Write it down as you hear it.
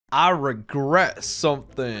I regret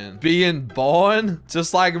something. Being born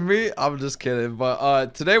just like me. I'm just kidding.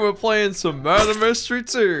 But today we're playing some Murder Mystery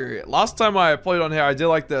 2. Last time I played on here, I did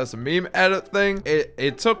like this meme edit thing.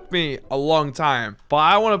 It took me a long time, but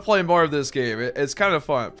I want to play more of this game. It's kind of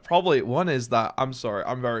fun. Probably one is that. I'm sorry.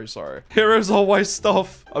 I'm very sorry. Here is all my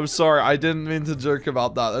stuff. I'm sorry. I didn't mean to joke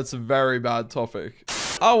about that. That's a very bad topic.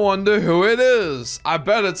 I wonder who it is. I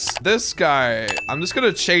bet it's this guy. I'm just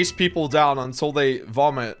gonna chase people down until they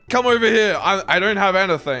vomit. Come over here. I don't have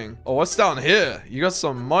anything. Oh, what's down here? You got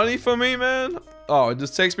some money for me, man? Oh, it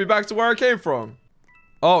just takes me back to where I came from.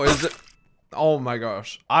 Oh, is it? Oh my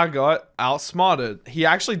gosh. I got outsmarted. He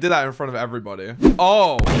actually did that in front of everybody.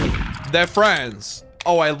 Oh, they're friends.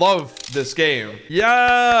 Oh, I love this game.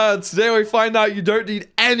 Yeah, today we find out you don't need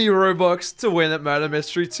any Robux to win at Murder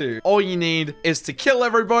Mystery 2. All you need is to kill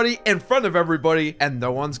everybody in front of everybody, and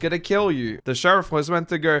no one's gonna kill you. The sheriff was meant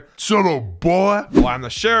to go, "Shut up, boy." Well, I'm the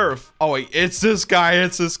sheriff. Oh, wait, it's this guy.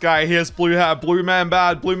 It's this guy. He has blue hair. Blue man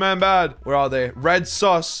bad. Blue man bad. Where are they? Red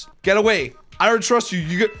sus. Get away. I don't trust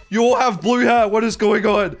you. You all have blue hair. What is going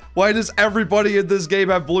on? Why does everybody in this game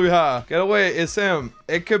have blue hair? Get away. It's him.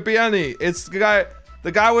 It could be any. It's the guy.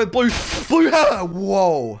 The guy with blue hair.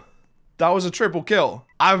 Whoa. That was a triple kill.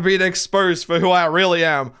 I've been exposed for who I really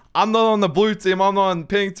am. I'm not on the blue team. I'm on the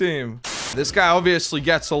pink team. This guy obviously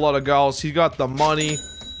gets a lot of girls. He got the money.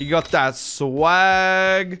 He got that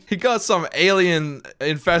swag. He got some alien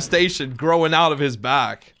infestation growing out of his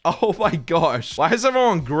back. Oh my gosh. Why is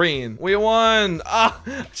everyone green? We won. Ah,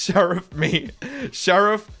 sheriff me.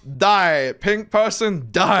 Sheriff, die. Pink person,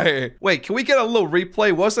 die. Wait, can we get a little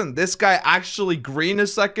replay? Wasn't this guy actually green a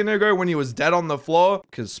second ago when he was dead on the floor?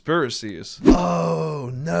 Conspiracies. Oh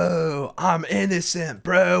no, I'm innocent,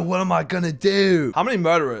 bro. What am I gonna do? How many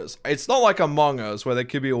murderers? It's not like Among Us where there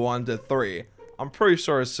could be 1 to 3. I'm pretty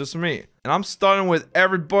sure it's just me. And I'm starting with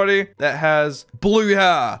everybody that has blue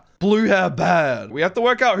hair. Blue hair bad. We have to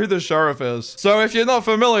work out who the sheriff is. So if you're not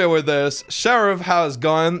familiar with this, sheriff has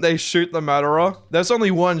gun. They shoot the murderer. There's only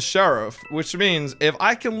one sheriff, which means if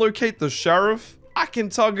I can locate the sheriff, I can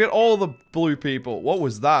target all the blue people. What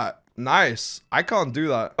was that? Nice. I can't do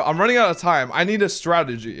that. I'm running out of time. I need a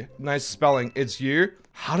strategy. Nice spelling. It's you.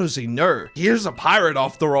 How does he know? He is a pirate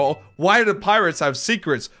after all. Why do pirates have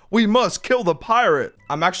secrets? We must kill the pirate.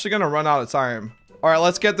 I'm actually gonna run out of time. All right,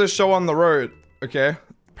 let's get this show on the road. Okay.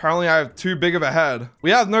 Apparently I have too big of a head.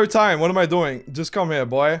 We have no time. What am I doing? Just come here,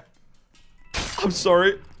 boy. I'm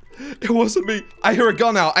sorry. It wasn't me. I hear a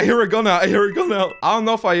gun out. I hear a gun out. I hear a gun out. I don't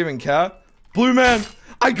know if I even care. Blue man.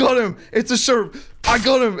 I got him. It's a sheriff. I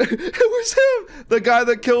got him. It was him. The guy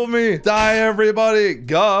that killed me. Die, everybody.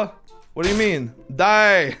 Gah. What do you mean?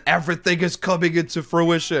 Die. Everything is coming into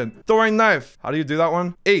fruition. Throwing knife. How do you do that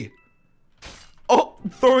one? E. Oh,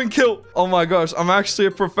 throwing kill. Oh my gosh. I'm actually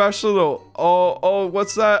a professional. Oh,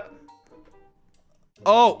 what's that?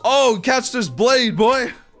 Oh, catch this blade,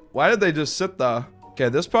 boy. Why did they just sit there? Okay,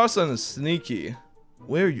 this person is sneaky.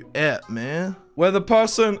 Where are you at, man? Where the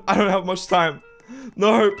person? I don't have much time.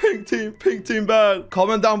 No, pink team bad.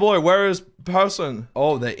 Comment down below. Where is person?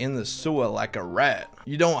 Oh, they're in the sewer like a rat.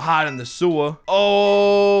 You don't hide in the sewer.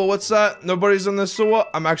 Oh, what's that? Nobody's in the sewer.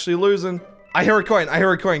 I'm actually losing. I hear a coin. I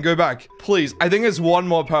hear a coin. Go back. Please. I think it's one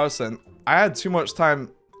more person. I had too much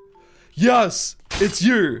time. Yes, it's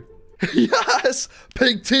you. Yes.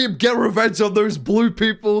 Pink team, get revenge on those blue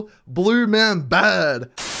people. Blue man bad.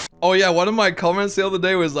 Oh yeah, one of my comments the other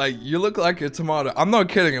day was like, you look like a tomato. I'm not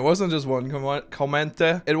kidding. It wasn't just one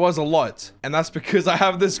commenter. It was a lot. And that's because I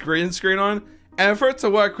have this green screen on. And for it to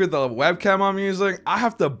work with the webcam I'm using, I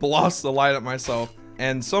have to blast the light at myself.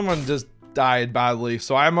 And someone just died badly.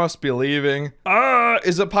 So I must be leaving.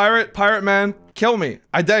 Is it pirate? Pirate man, kill me.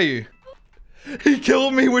 I dare you. He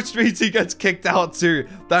killed me, which means he gets kicked out too.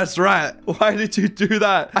 That's right. Why did you do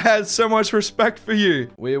that? I had so much respect for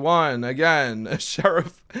you. We won again.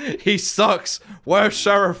 Sheriff, he sucks. Where's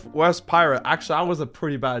sheriff? Where's pirate? Actually, I was a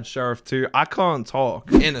pretty bad sheriff too. I can't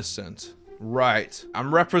talk. Innocent. Right.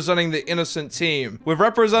 I'm representing the innocent team. We've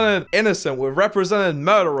represented innocent. We've represented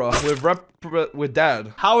murderer. We're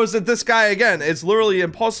dead. How is it this guy again? It's literally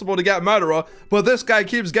impossible to get murderer, but this guy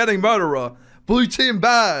keeps getting murderer. Blue team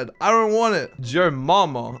bad. I don't want it. Joe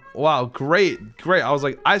mama. Wow, great. I was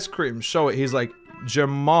like, ice cream, show it. He's like, Joe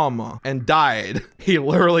mama, and died. He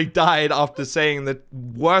literally died after saying the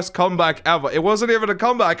worst comeback ever. It wasn't even a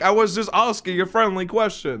comeback. I was just asking a friendly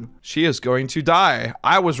question. She is going to die.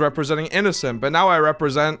 I was representing innocent, but now I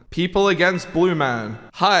represent people against blue man.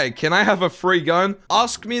 Hi, can I have a free gun?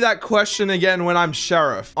 Ask me that question again when I'm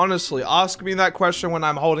sheriff. Honestly, ask me that question when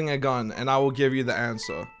I'm holding a gun and I will give you the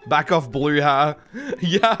answer. Back off, blue hair.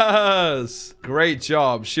 Yes. Great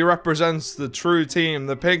job. She represents the true team,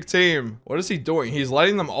 the pink team. What is he doing? He's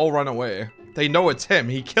letting them all run away. They know it's him.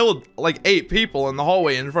 He killed like 8 people in the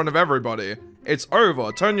hallway in front of everybody. It's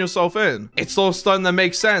over. Turn yourself in. It's all starting to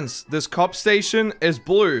make sense. This cop station is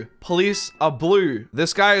blue. Police are blue.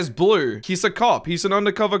 This guy is blue. He's a cop. He's an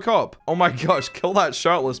undercover cop. Oh my gosh. Kill that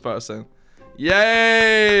shirtless person.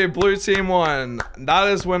 Yay. Blue team won. That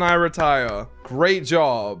is when I retire. Great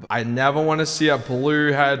job. I never want to see a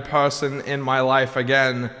blue-haired person in my life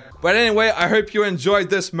again. But anyway, I hope you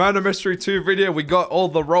enjoyed this Murder Mystery 2 video. We got all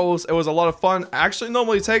the roles. It was a lot of fun. It actually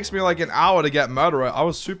normally takes me like an hour to get murderer. I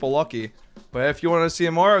was super lucky. But if you want to see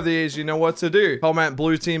more of these, you know what to do. Comment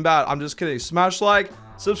blue team bad. I'm just kidding. Smash like,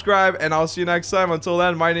 subscribe, and I'll see you next time. Until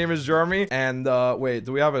then, my name is Jeremy. And wait,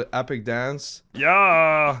 do we have an epic dance?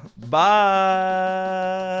 Yeah. Bye.